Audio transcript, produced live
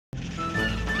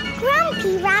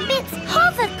Grampy Rabbit's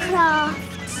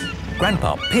Hovercraft.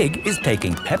 Grandpa Pig is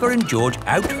taking Peppa and George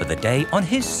out for the day on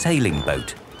his sailing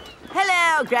boat.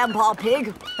 Hello, Grandpa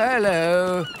Pig.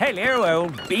 Hello. Hello,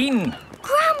 old bean.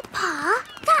 Grandpa,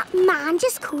 that man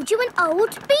just called you an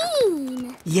old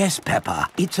bean. Yes, Peppa.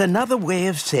 It's another way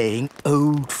of saying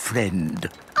old friend.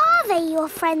 Are they your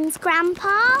friends,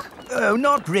 Grandpa? Oh,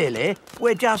 not really.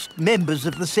 We're just members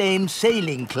of the same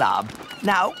sailing club.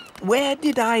 Now, where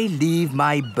did I leave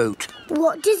my boat?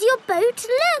 What does your boat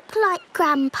look like,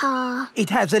 Grandpa?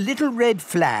 It has a little red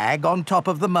flag on top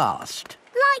of the mast.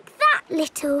 Like that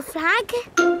little flag?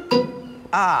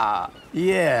 Ah,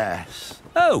 yes.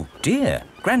 Oh, dear.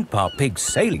 Grandpa Pig's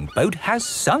sailing boat has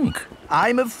sunk.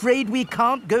 I'm afraid we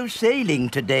can't go sailing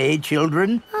today,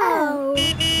 children. Oh.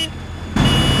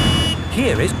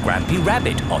 Here is Grampy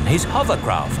Rabbit on his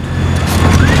hovercraft.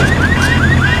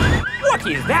 What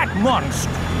is that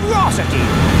monstrosity?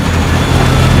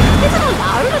 Is it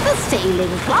allowed at the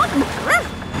sailing club?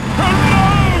 Hello!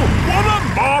 What a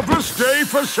marvellous day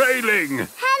for sailing!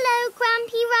 Hello,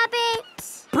 Grampy Rabbit.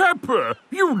 Peppa,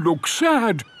 you look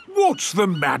sad. What's the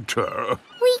matter?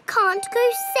 We can't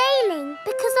go sailing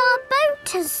because our boat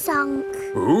has sunk.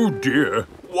 Oh, dear.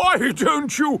 Why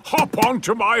don't you hop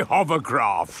onto my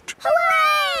hovercraft?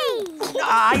 Hooray!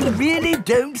 I really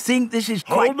don't think this is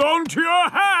quite... Hold on to your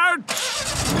hat!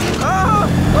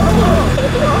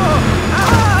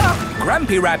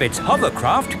 Grampy Rabbit's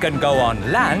hovercraft can go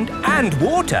on land and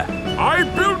water. I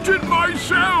built it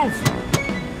myself.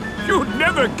 You'd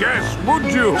never guess,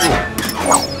 would you?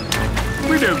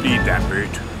 We don't need that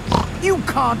bit. You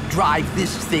can't drive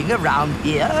this thing around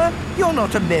here. You're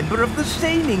not a member of the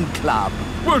sailing club.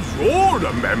 But you're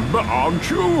a member, aren't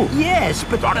you? Yes,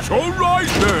 but... That's all right,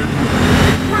 then.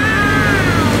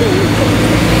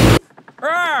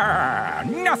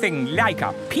 Nothing like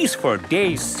a peaceful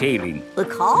day's sailing. The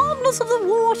calmness of the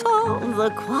water, the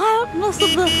quietness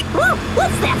of the... Oh,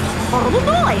 what's that horrible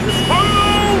noise?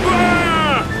 Hello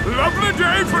there! Lovely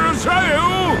day for a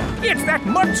sail. It's that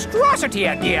monstrosity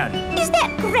again. Is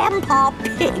that Grandpa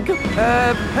Pig?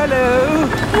 Hello?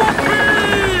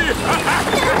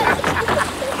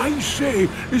 I say,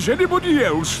 is anybody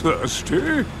else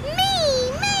thirsty? Me!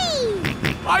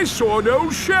 I saw an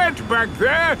old shed back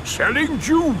there selling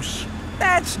juice.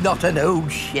 That's not an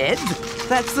old shed.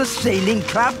 That's the Sailing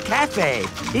Club Cafe.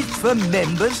 It's for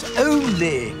members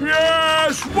only.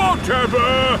 Yes,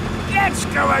 whatever. Let's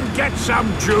go and get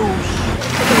some juice.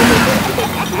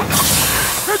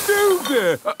 Hello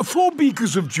there. 4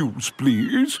 beakers of juice,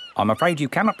 please. I'm afraid you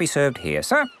cannot be served here,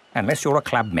 sir, unless you're a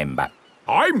club member.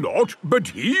 I'm not, but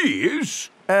he is.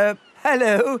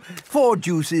 Hello. 4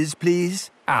 juices,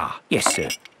 please. Ah, yes, sir.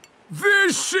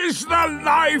 This is the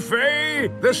life, eh?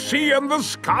 The sea and the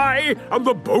sky and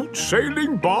the boat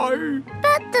sailing by.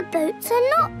 But the boats are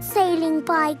not sailing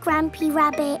by, Grampy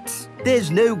Rabbit.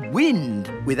 There's no wind.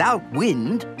 Without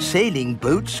wind, sailing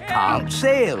boats can't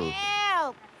sail.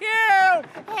 Help! Help!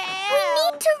 We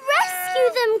need to rescue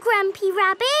them, Grampy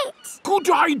Rabbit. Good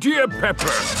idea, Peppa.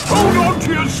 Hold on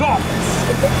to your socks.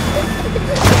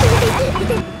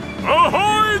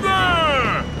 Ahoy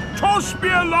there! Toss me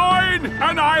a line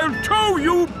and I'll tow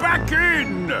you back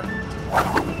in.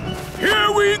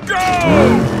 Here we go!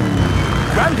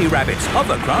 Grampy Rabbit's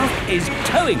hovercraft is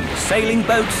towing the sailing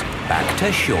boats back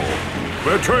to shore.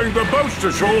 We're towing the boats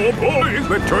to shore, boys.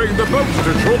 We're towing the boats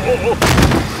to shore.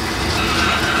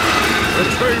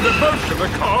 We're towing the boats to the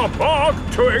car park,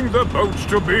 towing the boats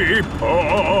to be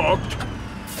parked.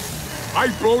 I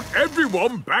brought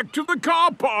everyone back to the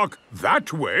car park.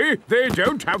 That way, they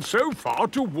don't have so far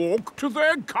to walk to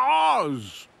their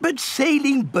cars. But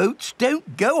sailing boats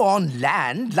don't go on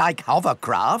land like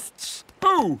hovercrafts.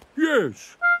 Oh,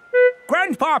 yes.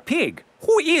 Grandpa Pig,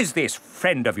 who is this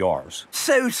friend of yours?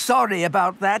 So sorry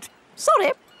about that.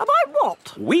 Sorry, about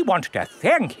what? We want to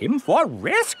thank him for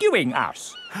rescuing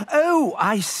us. Oh,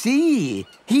 I see.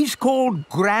 He's called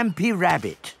Grampy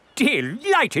Rabbit.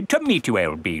 Delighted to meet you,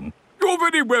 Old Bean. You're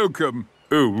very welcome,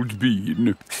 Old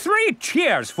Bean. 3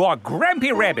 cheers for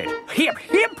Grampy Rabbit. Hip,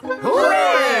 hip,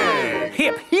 hooray!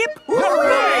 Hip, hip,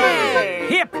 hooray!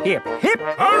 Hip, hip, hip,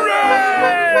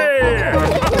 Hooray!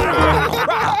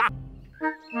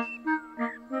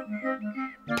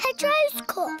 Pedro's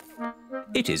cough.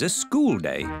 It is a school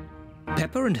day.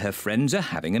 Peppa and her friends are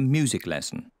having a music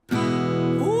lesson.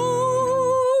 Ooh,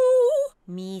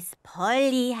 Miss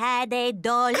Polly had a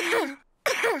doll.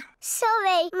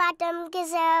 Sorry, Madam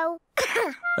Gazelle.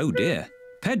 Oh dear,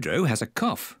 Pedro has a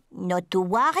cough. Not to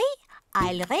worry,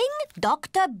 I'll ring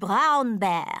Dr. Brown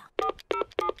Bear.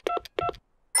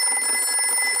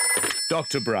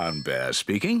 Dr. Brown Bear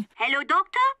speaking. Hello,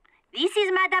 Doctor. This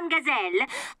is Madame Gazelle.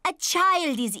 A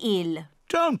child is ill.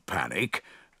 Don't panic.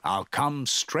 I'll come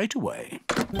straight away.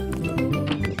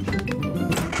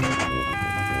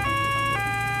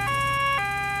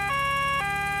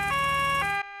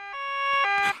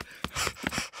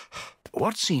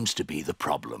 What seems to be the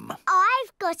problem?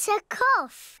 I've got a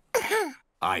cough.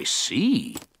 I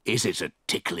see. Is it a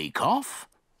tickly cough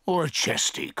or a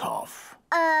chesty cough?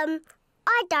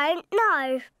 I don't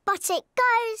know, but it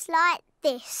goes like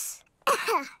this.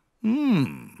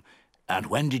 And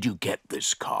when did you get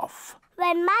this cough?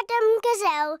 When Madame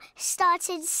Gazelle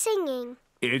started singing.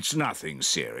 It's nothing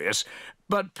serious,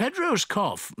 but Pedro's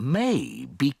cough may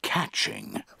be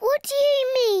catching. What do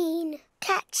you mean,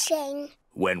 catching?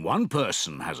 When one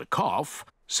person has a cough,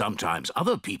 sometimes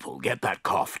other people get that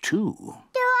cough too.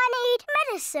 Do I need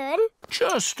medicine?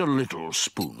 Just a little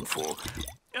spoonful.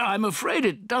 I'm afraid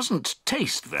it doesn't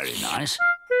taste very nice.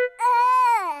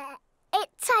 It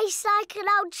tastes like an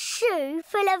old shoe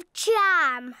full of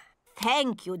jam.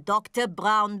 Thank you, Dr.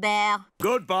 Brown Bear.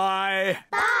 Goodbye.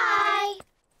 Bye.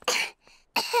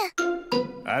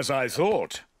 As I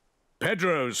thought,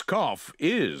 Pedro's cough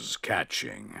is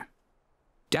catching.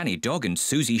 Danny Dog and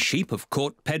Susie Sheep have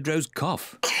caught Pedro's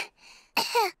cough.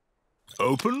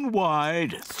 Open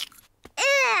wide.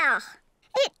 Ugh!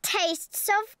 It tastes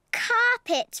of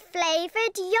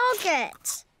carpet-flavoured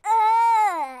yoghurt.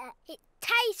 It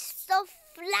tastes of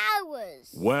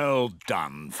flowers. Well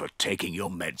done for taking your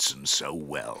medicine so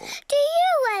well. Do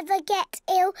you ever get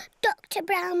ill, Dr.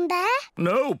 Brown Bear?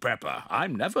 No, Peppa,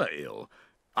 I'm never ill.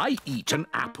 I eat an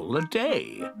apple a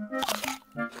day.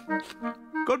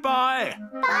 Goodbye.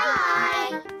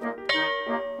 Bye.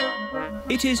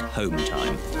 It is home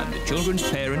time and the children's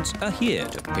parents are here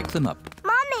to pick them up.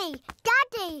 Mummy,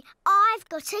 Daddy, I've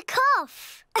got a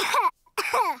cough.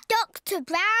 Dr.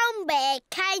 Brown Bear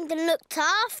came and looked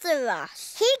after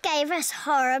us. He gave us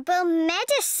horrible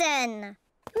medicine.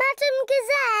 Madame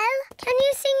Gazelle, can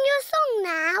you sing your song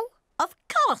now? Of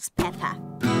course, Peppa.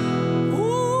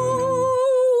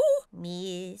 Ooh,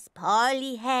 Miss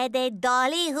Polly had a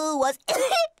dolly who was...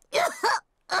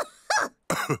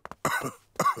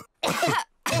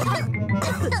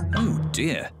 Oh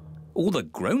dear, all the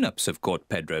grown-ups have caught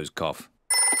Pedro's cough.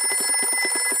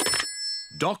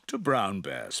 Dr. Brown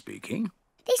Bear speaking.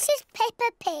 This is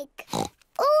Peppa Pig.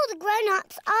 All the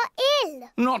grown-ups are ill.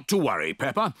 Not to worry,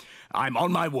 Peppa. I'm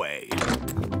on my way.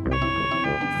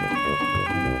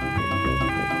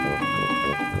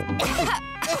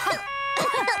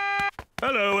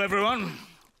 Hello, everyone.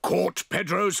 Caught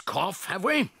Pedro's cough, have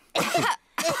we?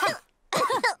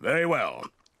 Very well.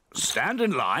 Stand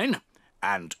in line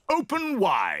and open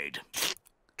wide.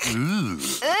 Ew.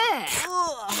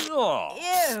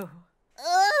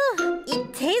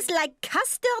 It tastes like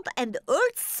custard and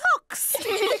old socks.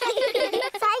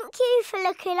 Thank you for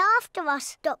looking after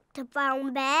us, Dr.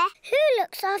 Brown Bear. Who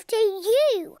looks after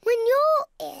you when you're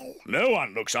ill? No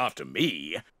one looks after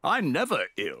me. I'm never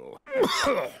ill.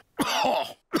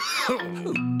 Oh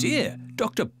dear,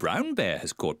 Dr. Brown Bear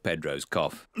has caught Pedro's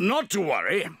cough. Not to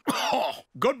worry.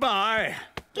 Goodbye.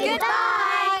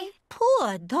 Goodbye.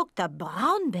 Poor Dr.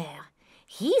 Brown Bear.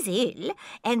 He's ill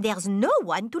and there's no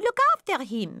one to look after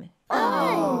him.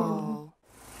 Oh.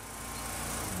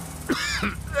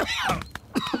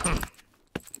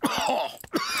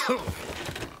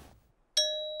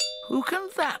 Who can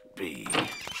that be?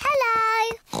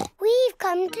 Hello. We've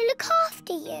come to look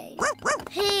after you.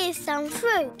 Here's some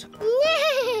fruit.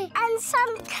 And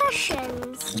some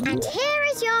cushions. And here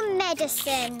is your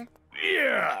medicine.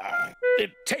 Yeah,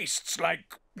 it tastes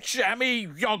like jammy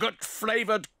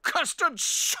yogurt-flavoured custard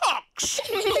socks.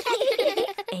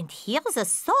 And here's a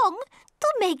song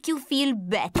to make you feel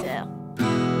better.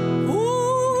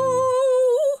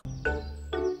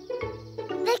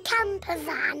 The camper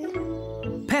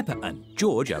van. Peppa and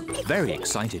George are very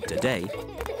excited today.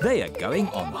 They are going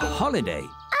on holiday.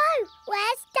 Oh,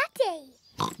 where's Daddy?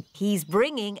 He's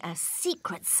bringing a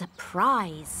secret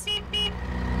surprise.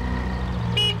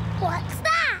 What's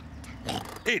that?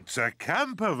 It's a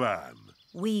camper van.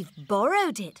 We've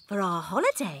borrowed it for our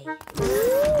holiday.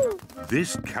 Ooh.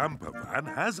 This camper van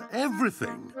has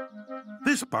everything.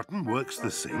 This button works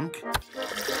the sink,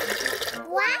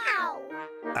 Wow.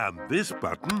 and this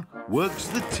button works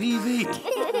the TV.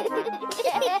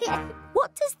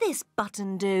 What does this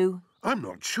button do? I'm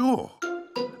not sure.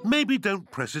 Maybe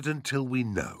don't press it until we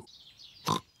know.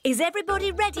 Is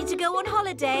everybody ready to go on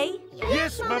holiday?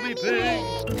 Yes, Mummy Pig!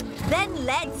 Then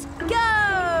let's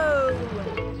go!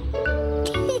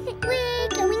 We're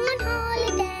going on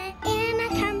holiday in a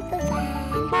camper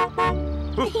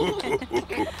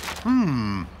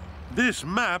van. This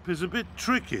map is a bit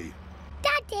tricky.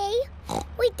 Daddy,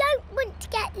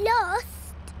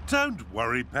 Don't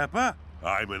worry, Peppa.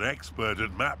 I'm an expert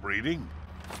at map reading.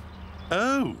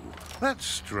 Oh, that's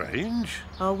strange.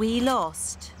 Are we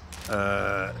lost?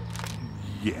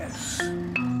 Yes.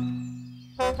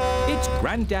 It's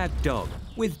Grandad Dog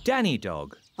with Danny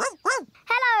Dog.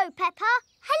 Hello, Peppa.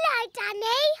 Hello,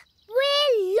 Danny.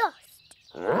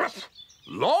 We're lost.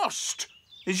 Lost?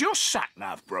 Is your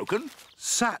sat-nav broken?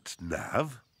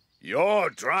 Sat-nav? You're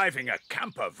driving a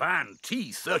camper van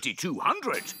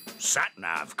T3200.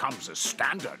 Sat-nav comes as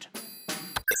standard.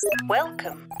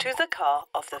 Welcome to the car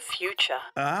of the future.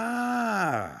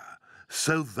 Ah,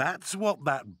 so that's what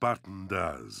that button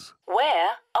does. Where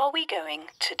are we going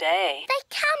today? The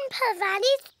camper van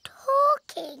is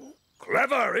talking.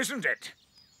 Clever, isn't it?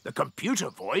 The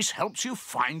computer voice helps you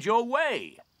find your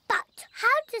way. But how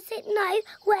does it know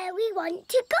where we want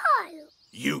to go?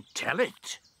 You tell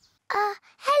it.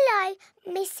 Hello,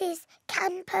 Mrs.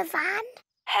 Campervan.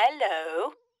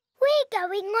 Hello. We're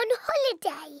going on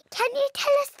holiday. Can you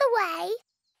tell us the way?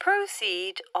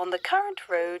 Proceed on the current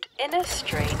road in a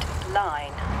straight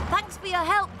line. Thanks for your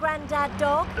help, Grandad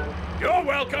Dog. You're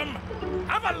welcome.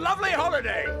 Have a lovely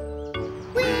holiday.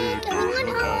 We're going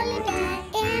on holiday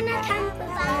in a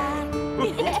campervan.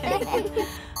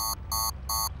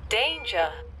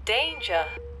 Danger, danger.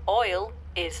 Oil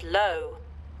is low.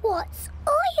 What's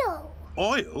oil?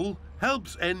 Oil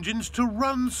helps engines to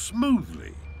run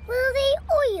smoothly. Will the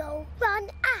oil run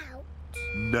out?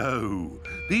 No,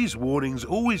 these warnings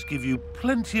always give you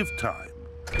plenty of time.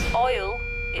 Oil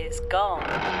is gone.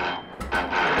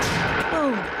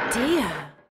 Oh, dear.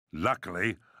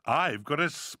 Luckily, I've got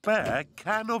a spare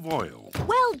can of oil.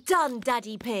 Well done,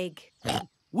 Daddy Pig.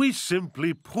 We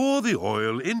simply pour the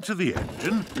oil into the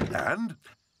engine and...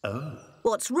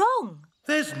 What's wrong?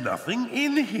 there's nothing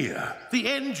in here. The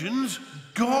engine's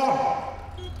gone.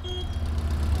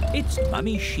 It's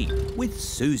Mummy Sheep with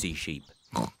Susie Sheep.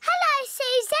 Hello,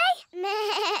 Susie.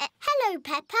 Hello,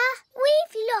 Peppa.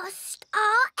 We've lost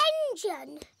our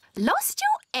engine. Lost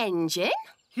your engine?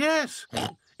 Yes,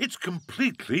 it's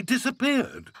completely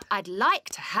disappeared. I'd like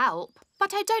to help,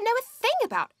 but I don't know a thing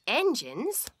about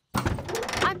engines.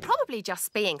 I'm probably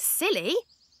just being silly,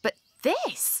 but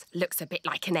this looks a bit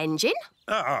like an engine.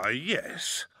 Ah,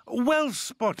 yes. Well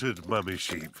spotted, Mummy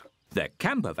Sheep. The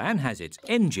camper van has its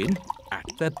engine at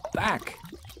the back.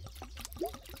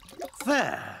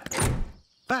 There.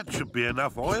 That should be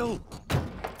enough oil.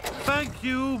 Thank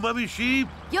you, Mummy Sheep.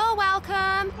 You're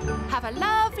welcome. Have a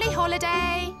lovely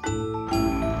holiday.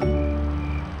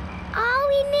 Are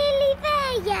we nearly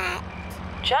there yet?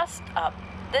 Just up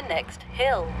the next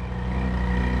hill.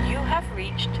 You have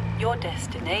reached your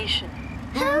destination.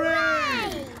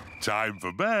 Hooray! Time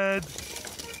for bed.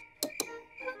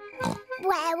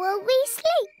 Where will we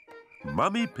sleep?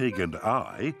 Mummy Pig and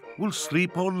I will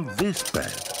sleep on this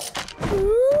bed.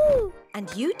 Ooh! And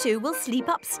you two will sleep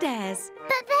upstairs.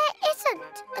 But there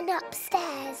isn't an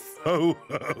upstairs. Ho,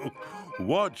 ho.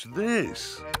 Watch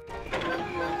this.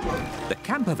 The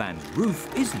camper van's roof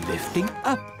is lifting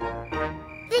up.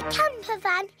 The camper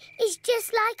van is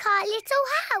just like our little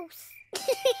house.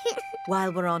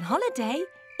 While we're on holiday,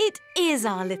 it is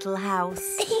our little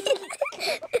house.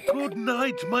 Good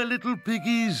night, my little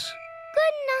piggies.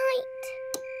 Good night.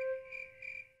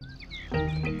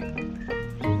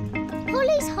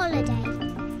 Polly's holiday.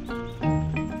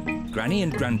 Granny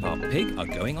and Grandpa Pig are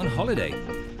going on holiday.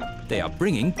 They are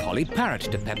bringing Polly Parrot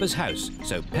to Peppa's house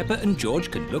so Peppa and George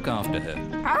can look after her.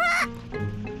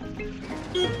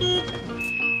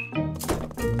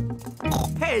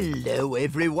 Hello,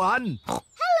 everyone.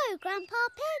 Hello, Grandpa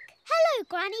Pig. Hello,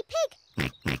 Granny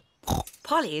Pig.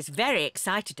 Polly is very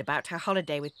excited about her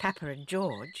holiday with Peppa and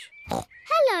George.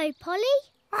 Hello,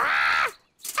 Polly.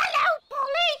 Hello,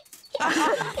 Polly.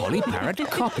 Polly Parrot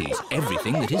copies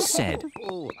everything that is said.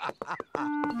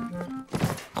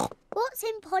 What's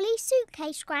in Polly's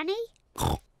suitcase, Granny?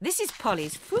 This is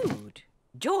Polly's food.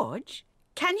 George,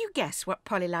 can you guess what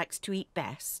Polly likes to eat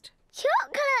best?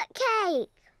 Chocolate cake.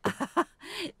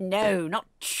 No, not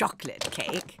chocolate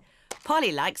cake.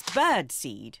 Polly likes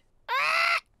birdseed.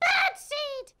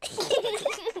 Birdseed.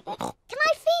 Can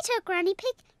I feed her, Granny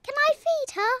Pig? Can I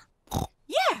feed her?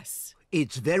 Yes.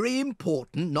 It's very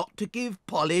important not to give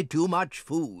Polly too much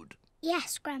food.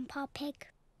 Yes, Grandpa Pig.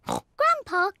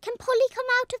 Grandpa, can Polly come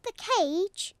out of the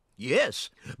cage? Yes,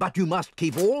 but you must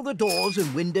keep all the doors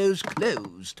and windows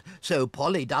closed so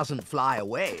Polly doesn't fly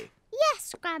away.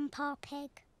 Yes, Grandpa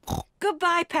Pig.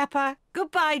 Goodbye, Peppa.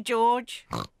 Goodbye, George.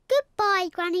 Goodbye,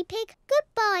 Granny Pig.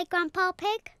 Goodbye, Grandpa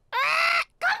Pig.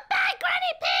 Goodbye,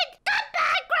 Granny Pig.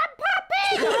 Goodbye, Grandpa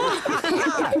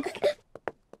Pig.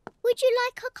 Would you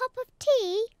like a cup of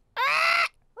tea?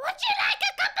 Would you like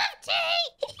a cup of tea?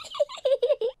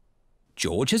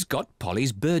 George has got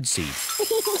Polly's birdseed.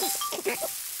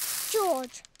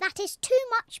 George, that is too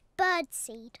much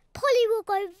birdseed. Polly will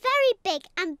go very big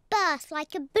and burst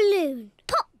like a balloon.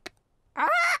 Pop!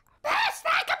 Burst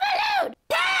like a balloon!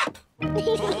 Pop!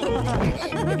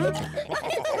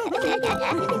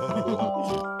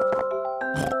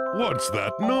 What's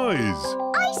that noise?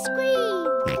 Ice cream!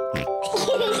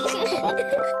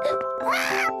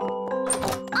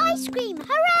 Ice cream,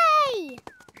 hooray!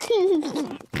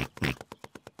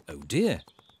 Oh dear,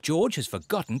 George has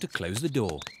forgotten to close the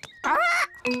door.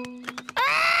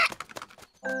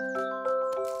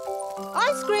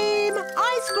 Ice cream!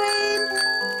 Ice cream!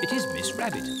 It is Miss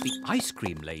Rabbit, the ice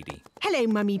cream lady. Hello,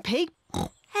 Mummy Pig.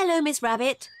 Hello, Miss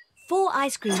Rabbit. 4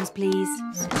 ice creams,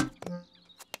 please.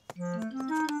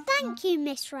 Thank you,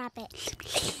 Miss Rabbit.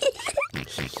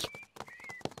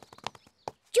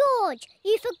 George,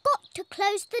 you forgot to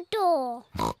close the door.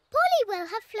 Polly will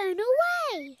have flown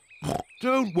away.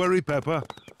 Don't worry, Peppa.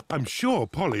 I'm sure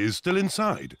Polly is still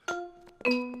inside.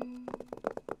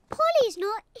 Polly's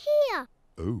not here.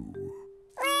 Oh.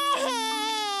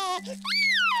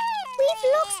 We've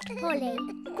lost Polly.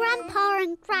 Grandpa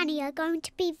and Granny are going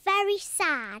to be very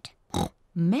sad.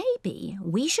 Maybe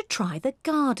we should try the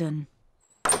garden.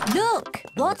 Look,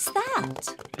 what's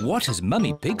that? What has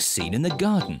Mummy Pig seen in the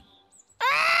garden?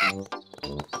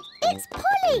 It's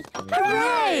Polly!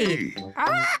 Hooray!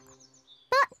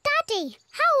 But, Daddy,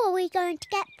 how are we going to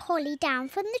get Polly down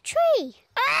from the tree?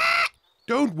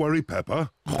 Don't worry,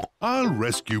 Peppa. I'll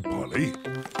rescue Polly.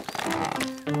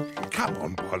 Come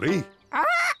on, Polly.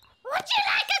 Would you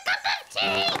like a cup of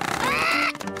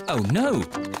tea? Oh no,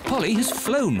 Polly has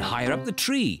flown higher up the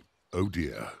tree. Oh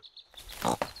dear.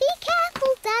 Be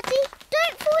careful, Daddy.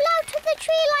 Don't fall out of the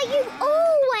tree like you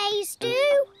always do.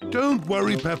 Don't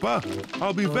worry, Peppa.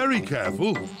 I'll be very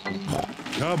careful.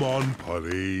 Come on,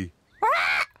 Polly.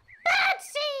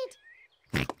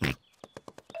 Birdseed!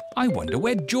 I wonder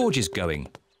where George is going.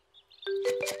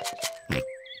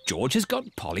 George has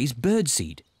got Polly's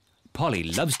birdseed. Polly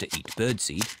loves to eat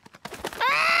birdseed.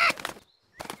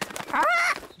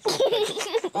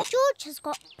 George has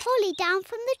got Polly down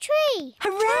from the tree.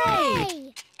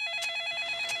 Hooray!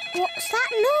 What's that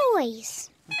noise?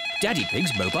 Daddy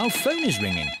Pig's mobile phone is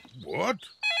ringing. What?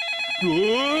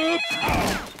 Whoop!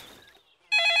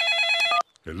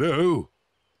 Hello?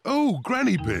 Oh,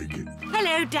 Granny Pig.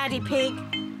 Hello, Daddy Pig.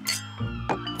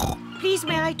 Please,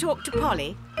 may I talk to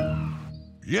Polly?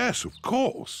 Yes, of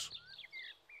course.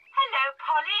 Hello,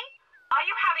 Polly. Are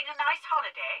you having a nice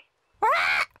holiday?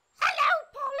 Hello,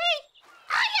 Polly.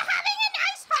 Are you having a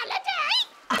nice holiday?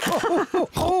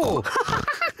 Oh!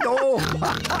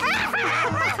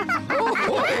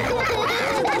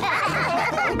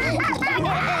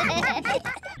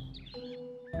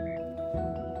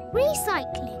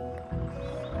 Recycling.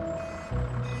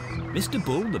 Mr.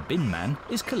 Bull, the bin man,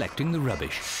 is collecting the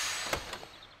rubbish.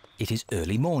 It is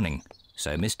early morning,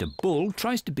 so Mr. Bull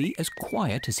tries to be as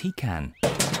quiet as he can.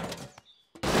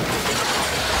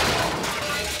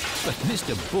 But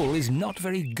Mr. Bull is not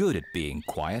very good at being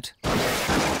quiet.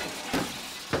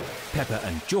 Peppa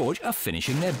and George are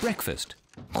finishing their breakfast.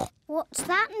 What's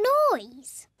that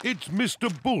noise? It's Mr.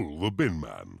 Bull, the bin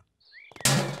man.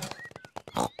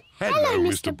 Hello,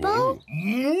 Mr. Bull.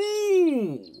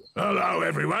 Hello,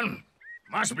 everyone.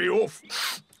 Must be off.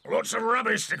 Lots of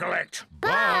rubbish to collect.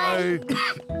 Bye.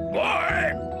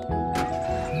 Bye.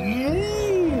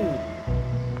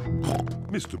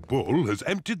 Mr. Bull has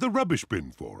emptied the rubbish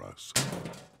bin for us.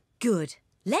 Good.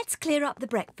 Let's clear up the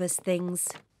breakfast things.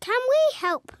 Can we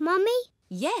help, Mummy?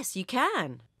 Yes, you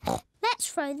can.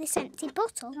 Let's throw this empty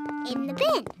bottle in the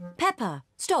bin. Peppa,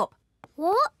 stop.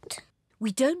 What?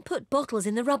 We don't put bottles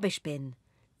in the rubbish bin.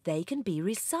 They can be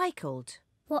recycled.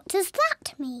 What does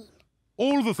that mean?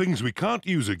 All the things we can't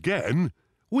use again,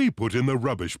 we put in the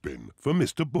rubbish bin for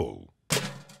Mr. Bull.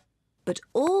 But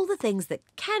all the things that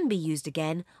can be used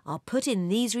again are put in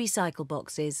these recycle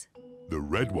boxes. The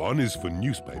red one is for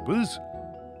newspapers,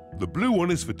 the blue one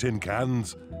is for tin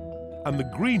cans, and the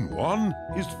green one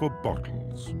is for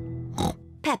bottles.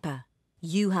 Peppa,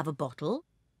 you have a bottle.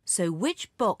 So which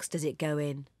box does it go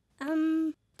in?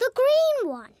 The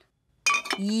green one.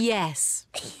 Yes.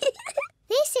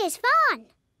 This is fun.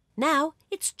 Now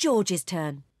it's George's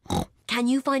turn. Can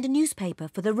you find a newspaper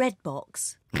for the red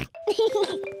box?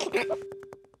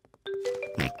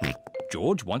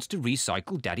 George wants to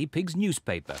recycle Daddy Pig's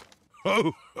newspaper.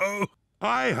 Oh,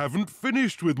 I haven't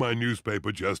finished with my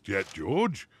newspaper just yet,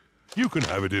 George. You can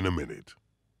have it in a minute.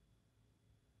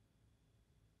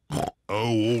 Oh,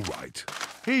 all right.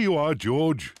 Here you are,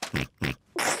 George.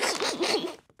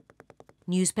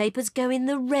 Newspapers go in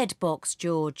the red box,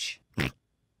 George.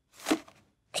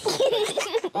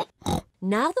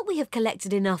 Now that we have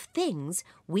collected enough things,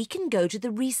 we can go to the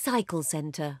recycle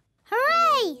centre.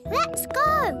 Hooray! Let's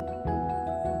go!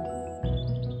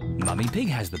 Mummy Pig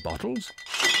has the bottles,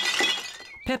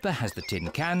 Peppa has the tin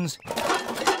cans,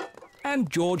 and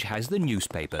George has the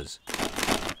newspapers.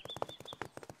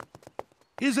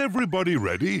 Is everybody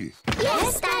ready?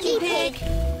 Yes, Daddy Pig!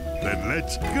 Then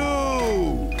let's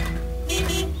go!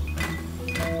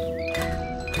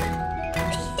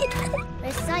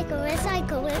 Recycle,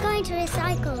 recycle, we're going to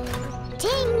recycle.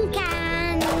 Tin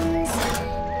cans,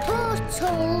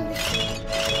 bottles,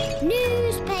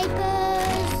 newspapers.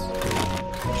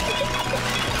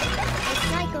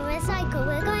 Recycle, recycle,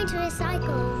 we're going to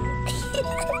recycle.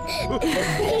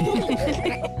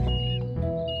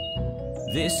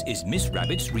 This is Miss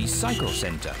Rabbit's recycle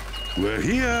centre. We're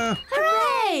here!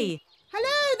 Hooray!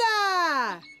 Hello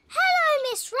there! Hello,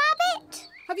 Miss Rabbit.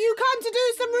 Have you come to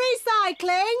do some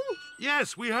recycling?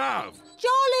 Yes, we have.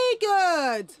 Jolly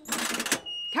good!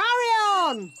 Carry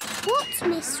on! What's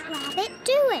Miss Rabbit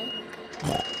doing?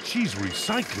 She's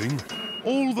recycling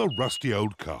all the rusty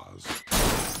old cars.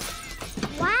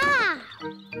 Wow!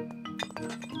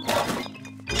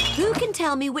 Who can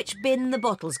tell me which bin the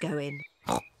bottles go in?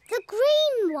 The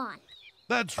green one.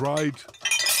 That's right.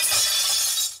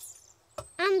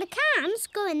 And the cans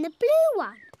go in the blue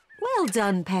one. Well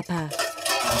done, Peppa.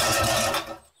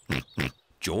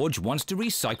 George wants to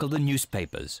recycle the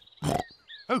newspapers.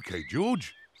 OK,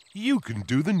 George, you can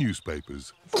do the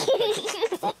newspapers.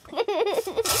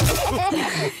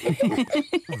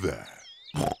 There.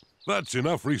 That's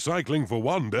enough recycling for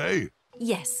one day.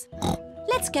 Yes.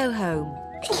 Let's go home.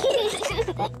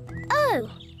 Oh,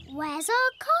 where's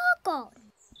our car gone?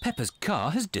 Peppa's car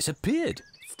has disappeared.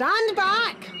 Stand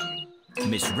back!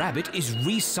 Miss Rabbit is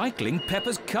recycling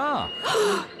Peppa's car.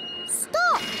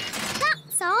 Stop!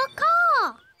 That's our car.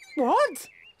 What?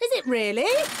 Is it really?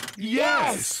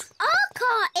 Yes! Our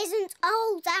car isn't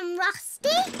old and rusty.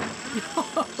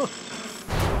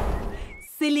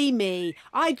 Silly me.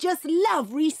 I just love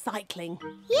recycling.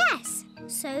 Yes,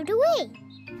 so do we.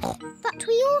 But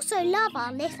we also love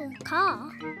our little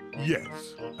car.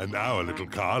 Yes, and our little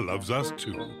car loves us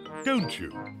too, don't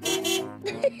you?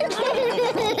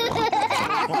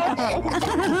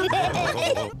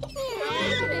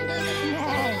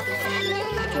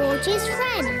 George's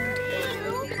friend.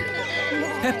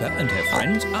 Peppa and her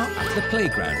friends are at the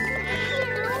playground.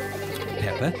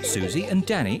 Peppa, Susie and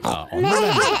Danny are on the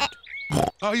rampart.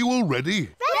 Are you all ready?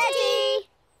 Ready!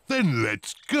 Then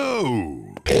let's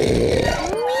go!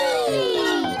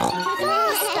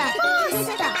 Faster,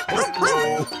 faster!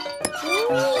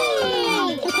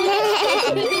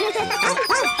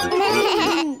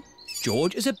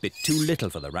 George is a bit too little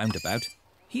for the roundabout.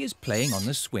 He is playing on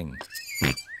the swing.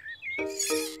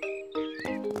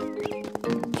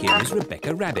 Here is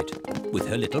Rebecca Rabbit with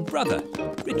her little brother,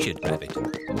 Richard Rabbit.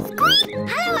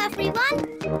 Hello,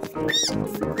 everyone.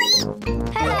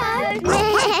 Hello.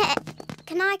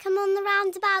 Can I come on the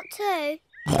roundabout too?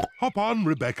 Hop on,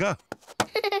 Rebecca.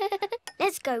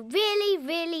 Let's go really,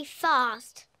 really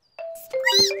fast.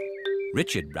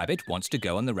 Richard Rabbit wants to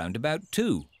go on the roundabout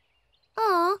too.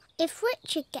 Oh, if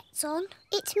Richard gets on,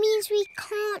 it means we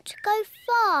can't go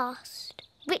fast.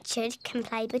 Richard can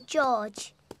play with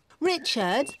George.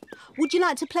 Richard, would you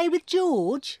like to play with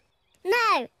George?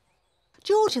 No.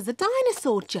 George is a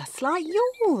dinosaur just like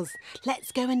yours.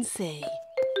 Let's go and see.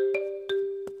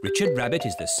 Richard Rabbit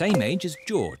is the same age as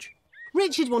George.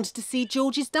 Richard wanted to see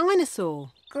George's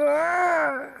dinosaur.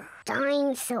 Grrr,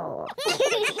 dinosaur.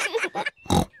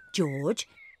 George,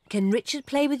 can Richard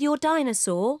play with your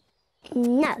dinosaur?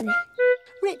 No.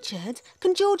 Richard,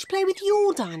 can George play with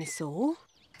your dinosaur?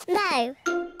 No.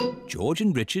 George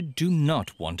and Richard do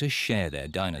not want to share their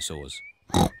dinosaurs.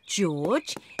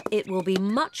 George, it will be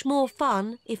much more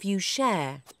fun if you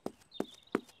share.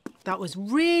 That was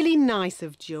really nice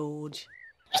of George.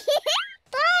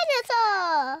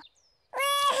 Dinosaur!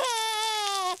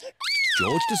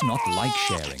 George does not like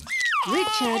sharing.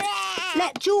 Richard,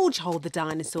 let George hold the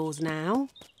dinosaurs now.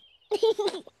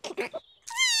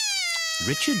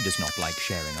 Richard does not like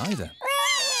sharing either.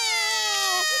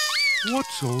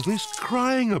 What's all this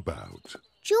crying about?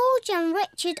 George and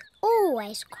Richard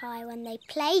always cry when they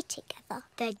play together.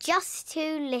 They're just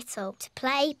too little to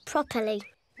play properly.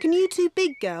 Can you two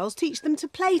big girls teach them to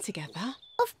play together?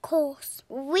 Of course.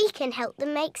 We can help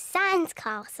them make sand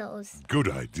castles. Good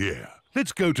idea.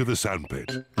 Let's go to the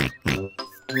sandpit.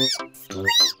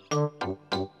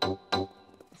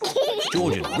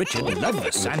 George and Richard love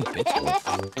the sandpit.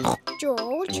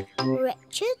 George,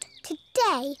 Richard,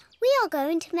 today we are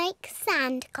going to make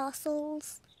sand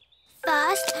castles.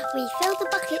 First, we fill the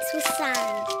buckets with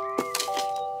sand.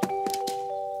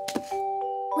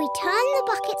 We turn the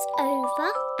buckets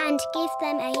over and give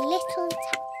them a little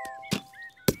tap.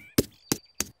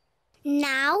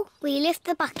 Now we lift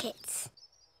the buckets.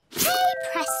 Hey,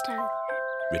 presto!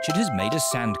 Richard has made a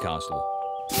sandcastle.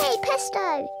 Hey,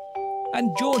 presto!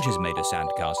 And George has made a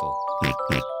sandcastle.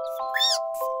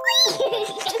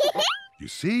 You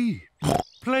see,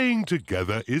 playing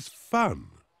together is fun.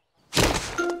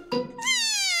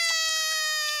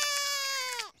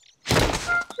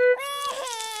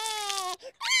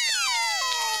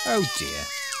 Oh dear,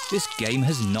 this game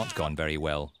has not gone very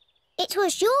well. It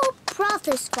was your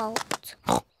brother's fault.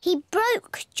 He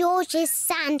broke George's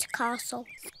sandcastle.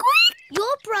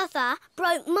 Your brother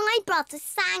broke my brother's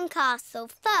sandcastle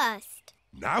first.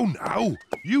 Now,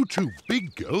 you two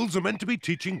big girls are meant to be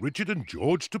teaching Richard and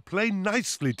George to play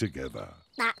nicely together.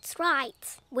 That's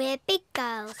right. We're big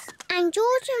girls. And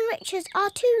George and Richard are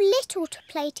too little to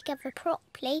play together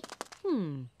properly.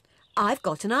 I've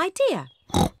got an idea.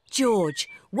 George,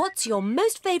 what's your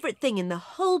most favourite thing in the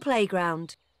whole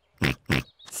playground?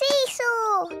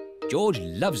 Seesaw! George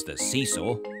loves the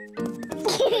seesaw.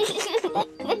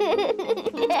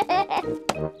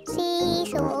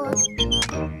 Seesaw.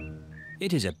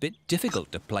 It is a bit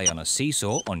difficult to play on a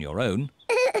seesaw on your own.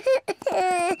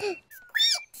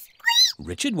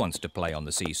 Richard wants to play on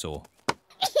the seesaw.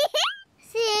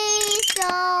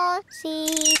 Seesaw,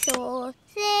 seesaw,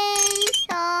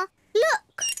 seesaw.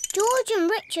 Look, George and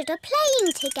Richard are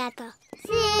playing together.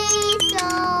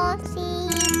 Seesaw,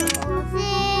 seesaw,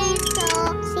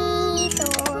 seesaw,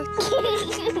 seesaw.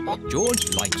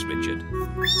 George likes Richard.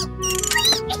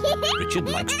 Richard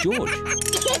likes George.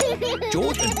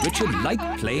 George and Richard like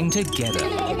playing together.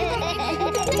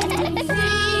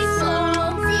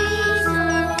 Seesaw,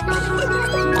 seesaw.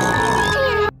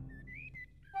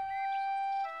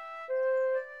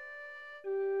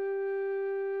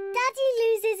 Daddy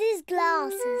loses his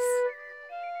glasses.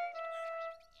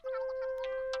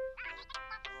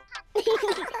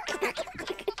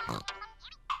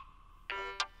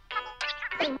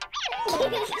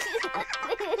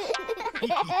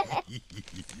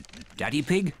 Daddy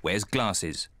Pig wears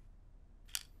glasses.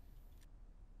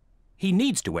 He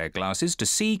needs to wear glasses to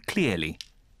see clearly.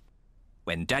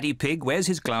 When Daddy Pig wears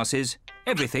his glasses,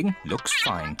 everything looks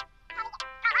fine.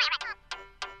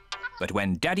 But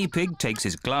when Daddy Pig takes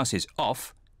his glasses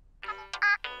off,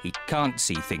 he can't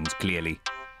see things clearly.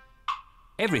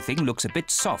 Everything looks a bit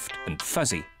soft and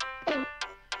fuzzy.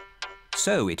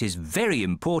 So it is very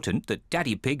important that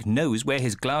Daddy Pig knows where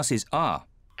his glasses are.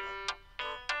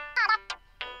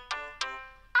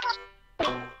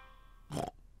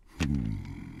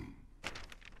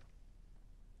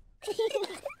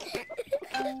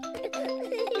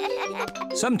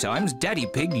 Sometimes Daddy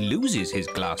Pig loses his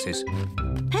glasses.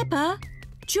 Peppa,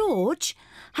 George,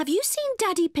 have you seen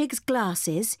Daddy Pig's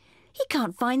glasses? He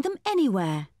can't find them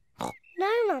anywhere.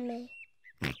 No, Mummy.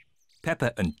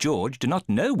 Peppa and George do not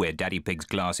know where Daddy Pig's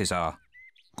glasses are.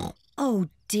 Oh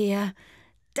dear.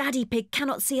 Daddy Pig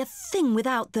cannot see a thing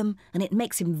without them, and it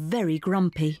makes him very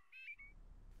grumpy.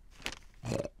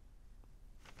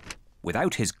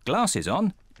 Without his glasses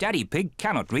on, Daddy Pig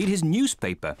cannot read his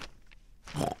newspaper.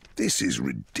 This is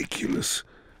ridiculous.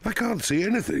 I can't see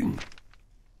anything.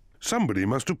 Somebody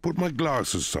must have put my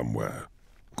glasses somewhere.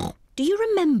 Do you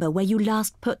remember where you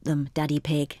last put them, Daddy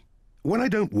Pig? When I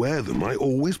don't wear them, I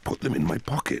always put them in my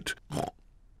pocket.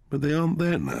 But they aren't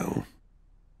there now.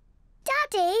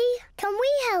 Daddy, can we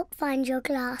help find your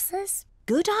glasses?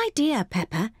 Good idea,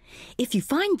 Peppa. If you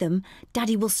find them,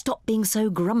 Daddy will stop being so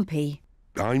grumpy.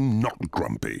 I'm not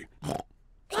grumpy.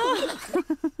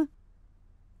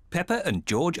 Peppa and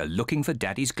George are looking for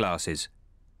Daddy's glasses.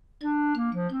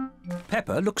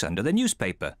 Peppa looks under the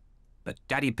newspaper, but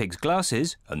Daddy Pig's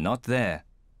glasses are not there.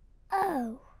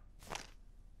 Oh.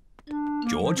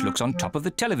 George looks on top of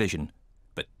the television,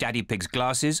 but Daddy Pig's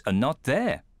glasses are not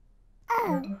there.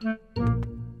 Oh.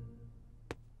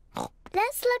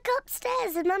 Let's look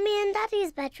upstairs in Mummy and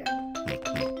Daddy's bedroom.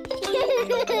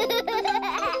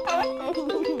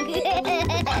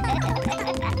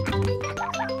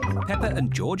 Peppa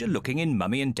and George are looking in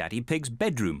Mummy and Daddy Pig's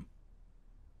bedroom.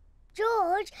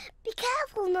 George, be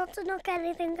careful not to knock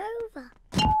anything over.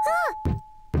 Ah!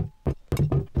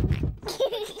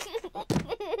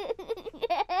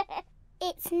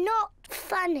 It's not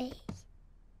funny.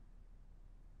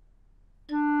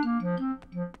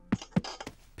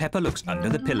 Peppa looks under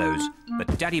the pillows,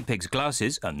 but Daddy Pig's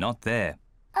glasses are not there.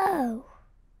 Oh.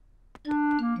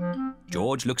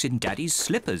 George looks in Daddy's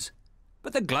slippers,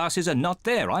 but the glasses are not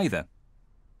there either.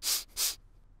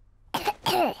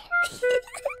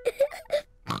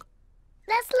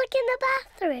 Let's look in the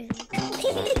bathroom.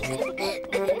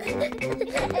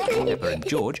 Peppa and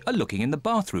George are looking in the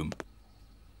bathroom.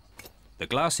 The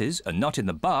glasses are not in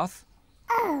the bath.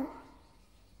 Oh.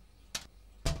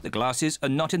 The glasses are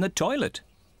not in the toilet.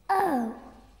 Oh.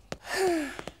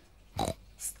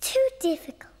 It's too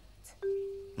difficult.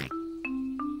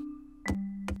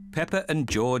 Peppa and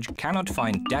George cannot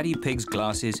find Daddy Pig's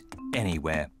glasses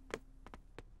anywhere.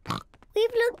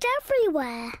 We've looked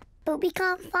everywhere, but we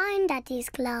can't find Daddy's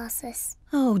glasses.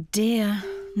 Oh dear.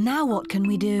 Now what can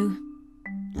we do?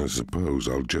 I suppose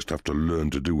I'll just have to learn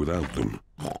to do without them.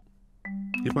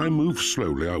 If I move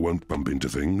slowly, I won't bump into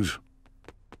things.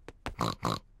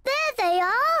 There they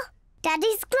are!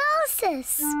 Daddy's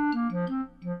glasses.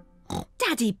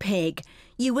 Daddy Pig,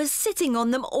 you were sitting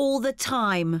on them all the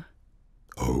time.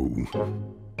 Oh.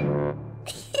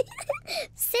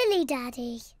 Silly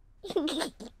Daddy.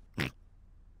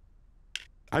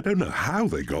 I don't know how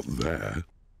they got there.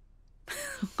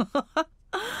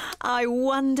 I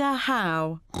wonder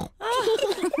how.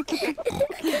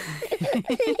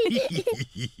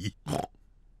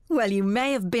 Well, you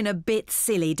may have been a bit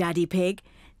silly, Daddy Pig,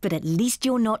 but at least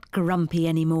you're not grumpy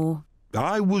anymore.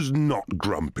 I was not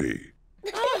grumpy.